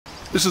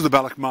This is the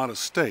Ballochmyle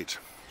Estate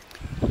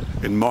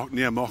near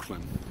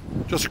Mauchline.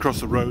 Just across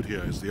the road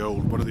here is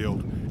one of the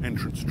old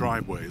entrance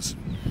driveways,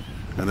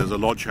 and there's a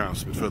lodge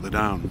house a bit further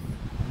down.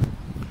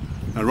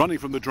 And running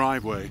from the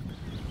driveway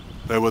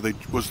there was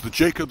the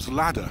Jacob's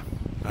Ladder.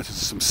 That is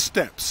some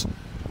steps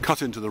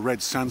cut into the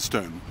red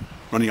sandstone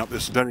running up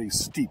this very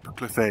steep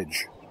cliff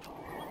edge.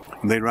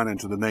 And they ran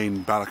into the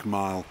main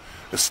Ballochmyle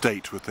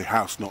Estate with the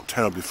house not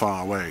terribly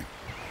far away.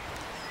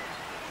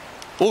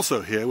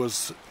 Also here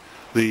was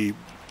the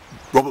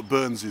Robert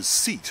Burns'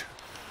 seat.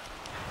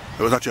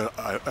 There was actually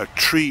a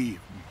tree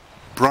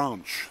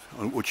branch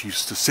on which he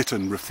used to sit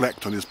and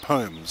reflect on his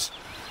poems.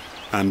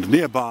 And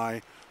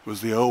nearby was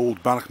the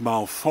old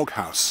Ballochmyle fog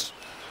house,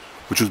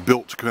 which was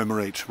built to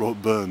commemorate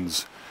Robert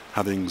Burns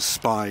having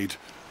spied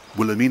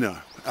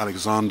Wilhelmina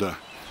Alexander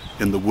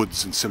in the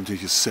woods in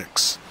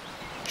 1786.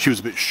 She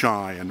was a bit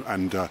shy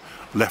and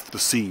left the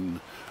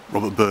scene.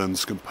 Robert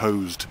Burns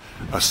composed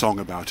a song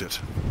about it,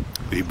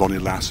 the Bonnie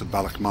Lass of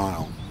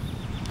Ballochmyle.